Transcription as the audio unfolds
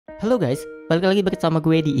Halo guys, balik lagi bersama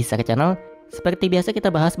gue di Isaka Channel. Seperti biasa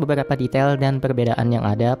kita bahas beberapa detail dan perbedaan yang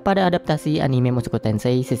ada pada adaptasi anime Mushoku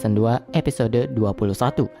Tensei Season 2 episode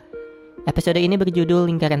 21. Episode ini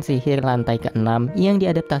berjudul Lingkaran Sihir Lantai ke-6 yang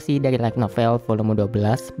diadaptasi dari light novel volume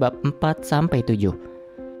 12 bab 4 sampai 7.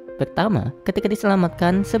 Pertama, ketika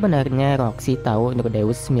diselamatkan, sebenarnya Roxy tahu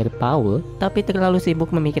Rudeus mirip Paul, tapi terlalu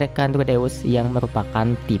sibuk memikirkan Rudeus yang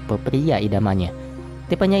merupakan tipe pria idamannya.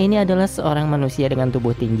 Tipenya ini adalah seorang manusia dengan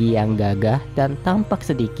tubuh tinggi yang gagah dan tampak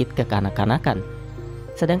sedikit kekanak-kanakan.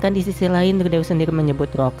 Sedangkan di sisi lain, Rudeus sendiri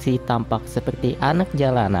menyebut Roxy tampak seperti anak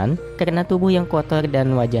jalanan karena tubuh yang kotor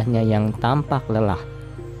dan wajahnya yang tampak lelah.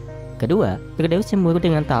 Kedua, Rudeus cemburu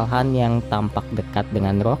dengan Talhan yang tampak dekat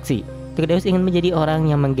dengan Roxy. Rudeus ingin menjadi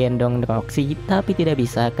orang yang menggendong Roxy tapi tidak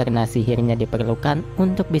bisa karena sihirnya diperlukan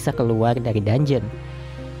untuk bisa keluar dari dungeon.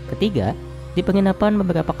 Ketiga, di penginapan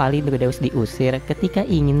beberapa kali Rudeus diusir ketika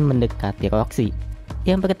ingin mendekati Roxy.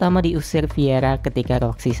 Yang pertama diusir Viera ketika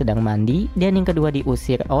Roxy sedang mandi, dan yang kedua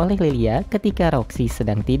diusir oleh Lilia ketika Roxy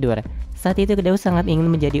sedang tidur. Saat itu Rudeus sangat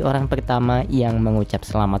ingin menjadi orang pertama yang mengucap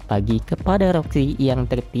selamat pagi kepada Roxy yang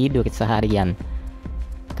tertidur seharian.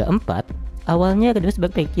 Keempat, awalnya Rudeus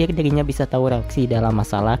berpikir dirinya bisa tahu Roxy dalam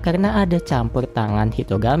masalah karena ada campur tangan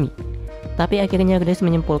Hitogami. Tapi akhirnya Rudeus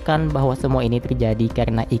menyimpulkan bahwa semua ini terjadi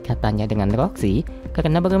karena ikatannya dengan Roxy,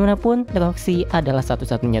 karena bagaimanapun Roxy adalah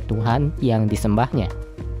satu-satunya Tuhan yang disembahnya.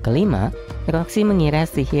 Kelima, Roxy mengira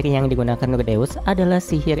sihir yang digunakan Rudeus adalah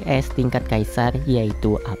sihir es tingkat kaisar,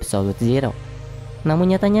 yaitu Absolute Zero.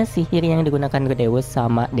 Namun nyatanya sihir yang digunakan Rudeus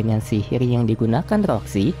sama dengan sihir yang digunakan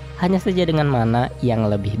Roxy, hanya saja dengan mana yang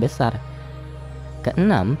lebih besar.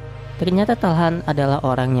 Keenam, ternyata Talhan adalah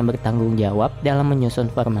orang yang bertanggung jawab dalam menyusun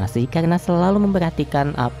formasi karena selalu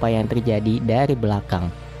memperhatikan apa yang terjadi dari belakang.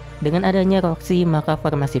 Dengan adanya Roxy, maka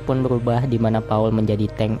formasi pun berubah di mana Paul menjadi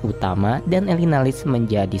tank utama dan Elinalis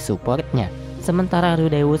menjadi supportnya. Sementara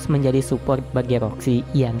Rudeus menjadi support bagi Roxy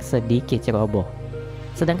yang sedikit ceroboh.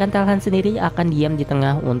 Sedangkan Talhan sendiri akan diam di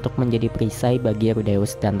tengah untuk menjadi perisai bagi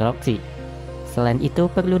Rudeus dan Roxy. Selain itu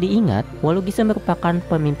perlu diingat, walau Gisa merupakan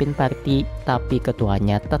pemimpin party, tapi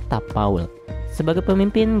ketuanya tetap Paul. Sebagai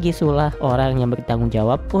pemimpin, Gisulah orang yang bertanggung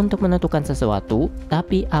jawab untuk menentukan sesuatu,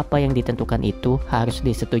 tapi apa yang ditentukan itu harus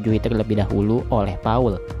disetujui terlebih dahulu oleh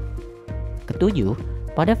Paul. Ketujuh,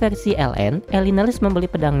 pada versi LN, Elinalis membeli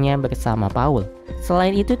pedangnya bersama Paul.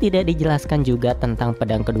 Selain itu tidak dijelaskan juga tentang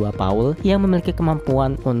pedang kedua Paul yang memiliki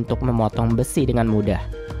kemampuan untuk memotong besi dengan mudah.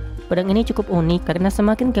 Pedang ini cukup unik karena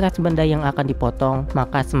semakin keras benda yang akan dipotong,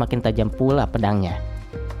 maka semakin tajam pula pedangnya.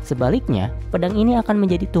 Sebaliknya, pedang ini akan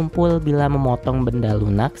menjadi tumpul bila memotong benda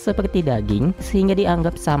lunak seperti daging, sehingga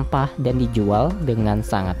dianggap sampah dan dijual dengan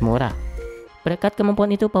sangat murah. Berkat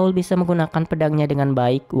kemampuan itu, Paul bisa menggunakan pedangnya dengan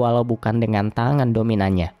baik walau bukan dengan tangan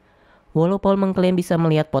dominannya. Walau Paul mengklaim bisa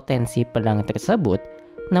melihat potensi pedang tersebut,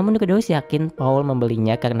 namun Rudeus yakin Paul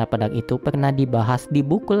membelinya karena pedang itu pernah dibahas di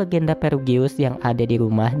buku legenda Perugius yang ada di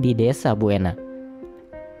rumah di desa Buena.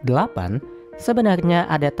 8. Sebenarnya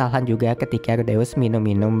ada Talhan juga ketika Rudeus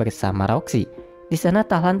minum-minum bersama Roxy. Di sana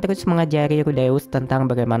Talhan terus mengajari Rudeus tentang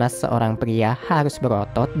bagaimana seorang pria harus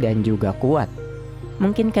berotot dan juga kuat.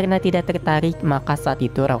 Mungkin karena tidak tertarik, maka saat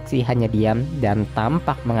itu Roxy hanya diam dan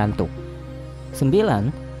tampak mengantuk.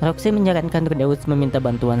 9. Roxy menyarankan Rudeus meminta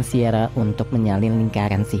bantuan Sierra untuk menyalin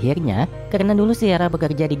lingkaran sihirnya karena dulu Sierra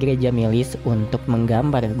bekerja di gereja milis untuk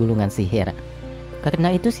menggambar gulungan sihir. Karena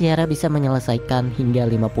itu Sierra bisa menyelesaikan hingga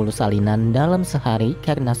 50 salinan dalam sehari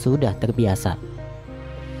karena sudah terbiasa.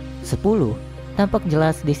 10. Tampak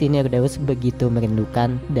jelas di sini Rudeus begitu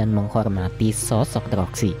merindukan dan menghormati sosok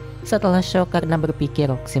Roxy. Setelah shock karena berpikir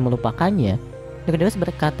Roxy melupakannya, Rudeus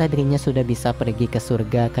berkata dirinya sudah bisa pergi ke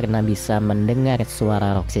surga karena bisa mendengar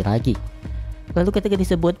suara Roxy lagi. Lalu ketika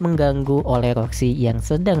disebut mengganggu oleh Roxy yang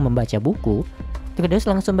sedang membaca buku, Rudeus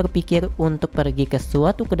langsung berpikir untuk pergi ke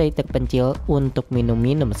suatu kedai terpencil untuk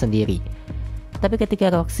minum-minum sendiri. Tapi ketika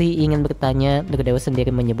Roxy ingin bertanya, Rudeus sendiri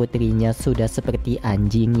menyebut dirinya sudah seperti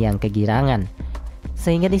anjing yang kegirangan.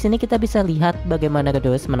 Sehingga di sini kita bisa lihat bagaimana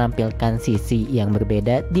Rudeus menampilkan sisi yang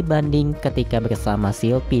berbeda dibanding ketika bersama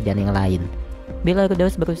Sylvie dan yang lain. Bila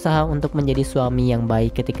Rudeus berusaha untuk menjadi suami yang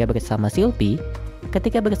baik ketika bersama Sylvie,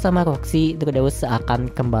 ketika bersama Roxy, Rudeus seakan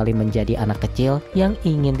kembali menjadi anak kecil yang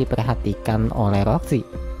ingin diperhatikan oleh Roxy.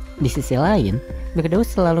 Di sisi lain, Rudeus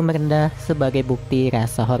selalu merendah sebagai bukti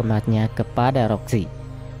rasa hormatnya kepada Roxy.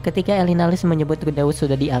 Ketika Elinalis menyebut Rudeus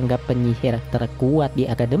sudah dianggap penyihir terkuat di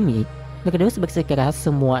akademi, Rudeus bersikeras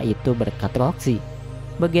semua itu berkat Roxy.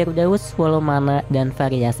 Bagi Rudeus, walau mana dan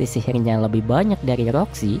variasi sihirnya lebih banyak dari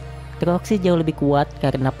Roxy jauh lebih kuat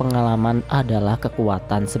karena pengalaman adalah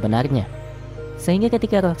kekuatan sebenarnya. Sehingga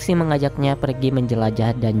ketika Roxy mengajaknya pergi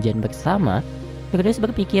menjelajah dungeon bersama, Rudeus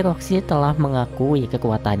berpikir Roxy telah mengakui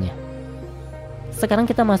kekuatannya. Sekarang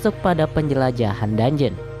kita masuk pada penjelajahan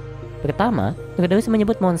dungeon. Pertama, Rudeus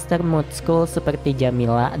menyebut monster Mushoku seperti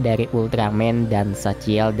Jamila dari Ultraman dan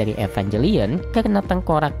Sachiel dari Evangelion karena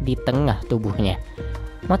tengkorak di tengah tubuhnya.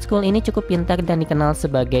 Mushoku ini cukup pintar dan dikenal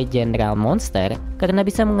sebagai general monster karena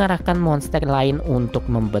bisa mengarahkan monster lain untuk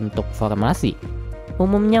membentuk formasi.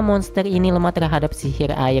 Umumnya monster ini lemah terhadap sihir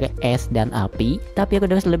air, es, dan api, tapi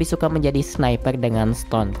Rudeus lebih suka menjadi sniper dengan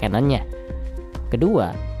stone cannon-nya. Kedua,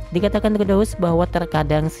 dikatakan Rudeus bahwa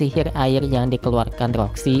terkadang sihir air yang dikeluarkan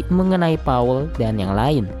Roxy mengenai Paul dan yang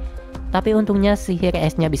lain. Tapi untungnya sihir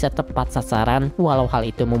esnya bisa tepat sasaran, walau hal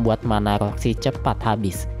itu membuat mana Roxy cepat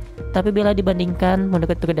habis. Tapi bila dibandingkan,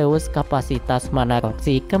 menurut Rudeus kapasitas mana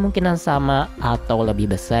Roxy kemungkinan sama atau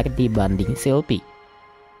lebih besar dibanding Sylvie.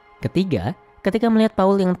 Ketiga, ketika melihat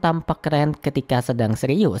Paul yang tampak keren ketika sedang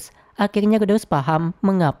serius, akhirnya Rudeus paham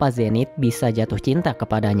mengapa Zenith bisa jatuh cinta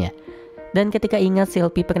kepadanya. Dan ketika ingat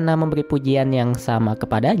Sylvie pernah memberi pujian yang sama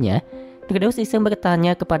kepadanya, Rudeus iseng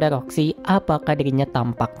bertanya kepada Roxy apakah dirinya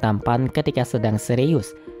tampak tampan ketika sedang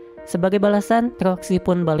serius. Sebagai balasan, Roxy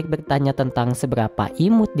pun balik bertanya tentang seberapa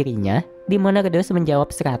imut dirinya, di mana Rudeus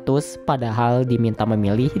menjawab 100 padahal diminta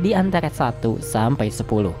memilih di antara 1 sampai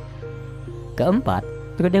 10. Keempat,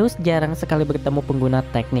 Rudeus jarang sekali bertemu pengguna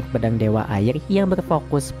teknik pedang dewa air yang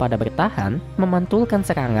berfokus pada bertahan, memantulkan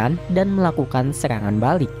serangan, dan melakukan serangan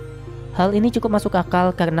balik. Hal ini cukup masuk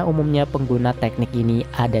akal karena umumnya pengguna teknik ini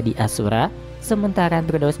ada di Asura, sementara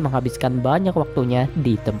Rudeus menghabiskan banyak waktunya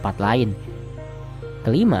di tempat lain.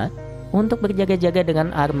 Kelima, untuk berjaga-jaga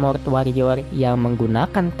dengan armored warrior yang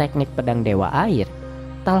menggunakan teknik pedang dewa air,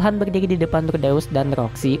 Talhan berdiri di depan Rudeus dan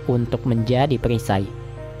Roxy untuk menjadi perisai.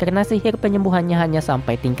 Karena sihir penyembuhannya hanya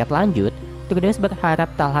sampai tingkat lanjut, Rudeus berharap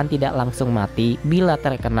Talhan tidak langsung mati bila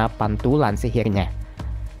terkena pantulan sihirnya.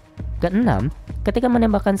 Keenam, ketika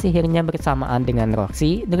menembakkan sihirnya bersamaan dengan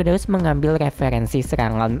Roxy, Rudeus mengambil referensi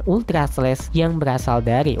serangan Ultra Slash yang berasal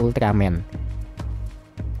dari Ultraman.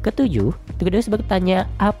 Ketujuh, Rudeus bertanya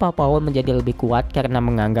apa Paul menjadi lebih kuat karena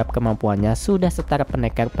menganggap kemampuannya sudah setara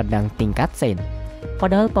pendekar pedang tingkat Sen.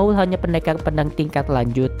 Padahal Paul hanya pendekar pedang tingkat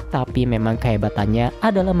lanjut, tapi memang kehebatannya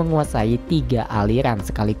adalah menguasai 3 aliran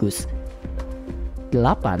sekaligus.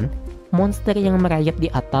 8. Monster yang merayap di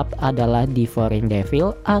atap adalah Devouring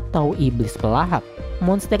Devil atau Iblis Pelahap.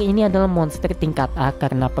 Monster ini adalah monster tingkat A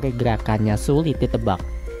karena pergerakannya sulit ditebak.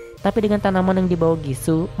 Tapi dengan tanaman yang dibawa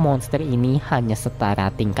Gisu, monster ini hanya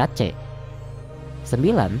setara tingkat C.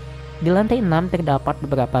 9. Di lantai 6 terdapat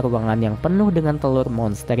beberapa ruangan yang penuh dengan telur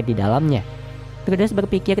monster di dalamnya. Rudeus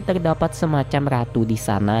berpikir terdapat semacam ratu di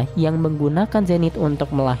sana yang menggunakan Zenith untuk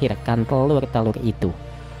melahirkan telur-telur itu.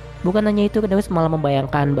 Bukan hanya itu, Rudeus malah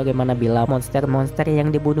membayangkan bagaimana bila monster-monster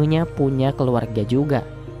yang dibunuhnya punya keluarga juga.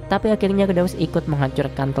 Tapi akhirnya Rudeus ikut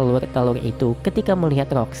menghancurkan telur-telur itu ketika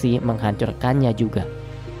melihat Roxy menghancurkannya juga.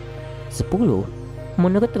 10.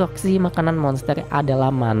 Menurut Roxy, makanan monster adalah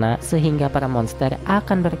mana sehingga para monster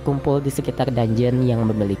akan berkumpul di sekitar dungeon yang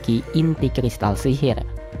memiliki inti kristal sihir.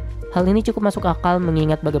 Hal ini cukup masuk akal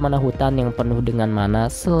mengingat bagaimana hutan yang penuh dengan mana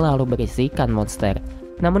selalu berisikan monster.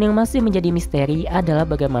 Namun yang masih menjadi misteri adalah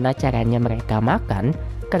bagaimana caranya mereka makan,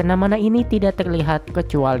 karena mana ini tidak terlihat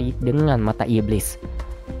kecuali dengan mata iblis.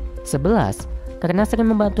 11. Karena sering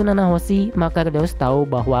membantu Nanahoshi, maka Rudeus tahu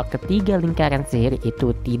bahwa ketiga lingkaran sihir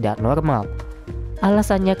itu tidak normal.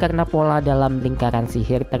 Alasannya karena pola dalam lingkaran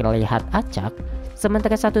sihir terlihat acak,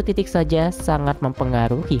 sementara satu titik saja sangat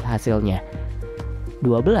mempengaruhi hasilnya.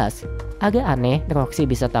 12. Agak aneh, Roxy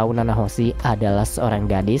bisa tahu Nanahoshi adalah seorang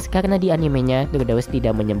gadis karena di animenya Rudeus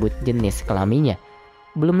tidak menyebut jenis kelaminnya.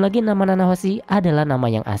 Belum lagi nama Nanahoshi adalah nama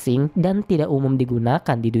yang asing dan tidak umum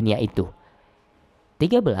digunakan di dunia itu.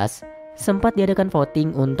 13. Sempat diadakan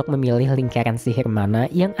voting untuk memilih lingkaran sihir mana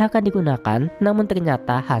yang akan digunakan, namun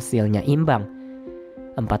ternyata hasilnya imbang.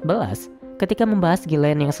 14. Ketika membahas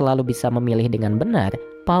Gillen yang selalu bisa memilih dengan benar,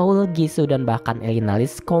 Paul, Gisu, dan bahkan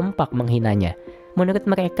Elinalis kompak menghinanya. Menurut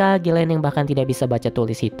mereka, Gillen yang bahkan tidak bisa baca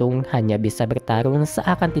tulis hitung hanya bisa bertarung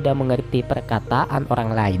seakan tidak mengerti perkataan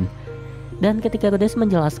orang lain. Dan ketika Rudeus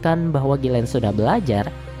menjelaskan bahwa Gillen sudah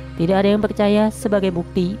belajar, tidak ada yang percaya sebagai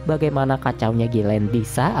bukti bagaimana kacaunya Gillen di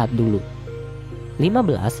saat dulu.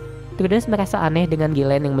 15. Rudeus merasa aneh dengan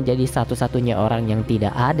Gillen yang menjadi satu-satunya orang yang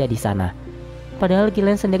tidak ada di sana. Padahal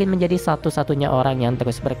Gillen sendiri menjadi satu-satunya orang yang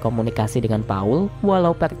terus berkomunikasi dengan Paul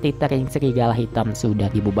walau party Tering Serigala Hitam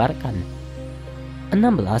sudah dibubarkan.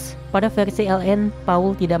 16. Pada versi LN,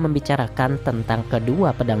 Paul tidak membicarakan tentang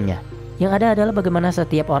kedua pedangnya. Yang ada adalah bagaimana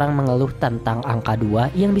setiap orang mengeluh tentang angka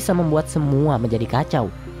 2 yang bisa membuat semua menjadi kacau.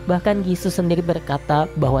 Bahkan Gisu sendiri berkata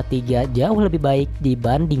bahwa 3 jauh lebih baik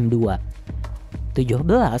dibanding 2.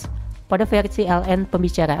 17. Pada versi LN,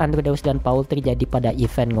 pembicaraan Rudeus dan Paul terjadi pada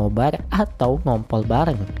event ngobar atau ngompol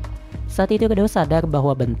bareng. Saat itu Rudeus sadar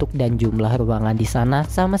bahwa bentuk dan jumlah ruangan di sana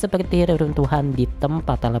sama seperti reruntuhan di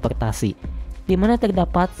tempat teleportasi, di mana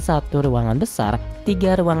terdapat 1 ruangan besar,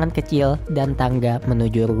 3 ruangan kecil, dan tangga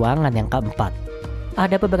menuju ruangan yang keempat.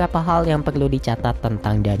 Ada beberapa hal yang perlu dicatat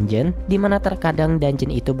tentang dungeon, di mana terkadang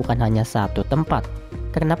dungeon itu bukan hanya 1 tempat.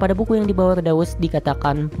 Karena pada buku yang dibawa Rudeus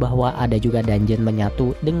dikatakan bahwa ada juga dungeon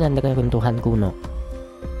menyatu dengan reruntuhan kuno.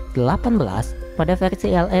 18. Pada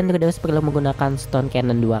versi LN, Rudeus perlu menggunakan Stone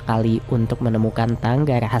Cannon 2 kali untuk menemukan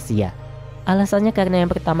tangga rahasia. Alasannya karena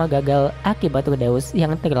yang pertama gagal akibat Rudeus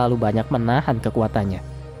yang terlalu banyak menahan kekuatannya.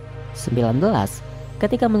 19.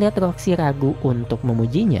 Ketika melihat Roxy ragu untuk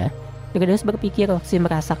memujinya, Rudeus berpikir Roxy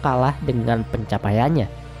merasa kalah dengan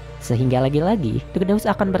pencapaiannya. Sehingga lagi-lagi Rudeus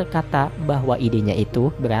akan berkata bahwa idenya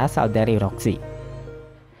itu berasal dari Roxy.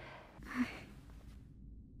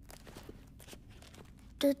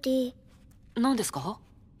 Rudy, 何ですか？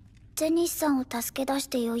ゼニスさんを助け出し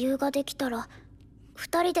て余裕ができたら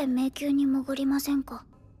2人で迷宮に潜りませんか？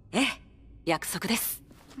ええ、約束です。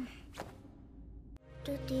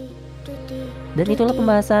Dan itulah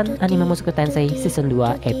pembahasan anime Mushoku Tensei Season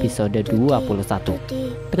 2 episode 21.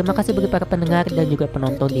 Terima kasih bagi para pendengar dan juga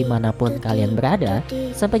penonton dimanapun kalian berada.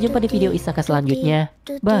 Sampai jumpa di video Isaka selanjutnya.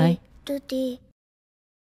 Bye.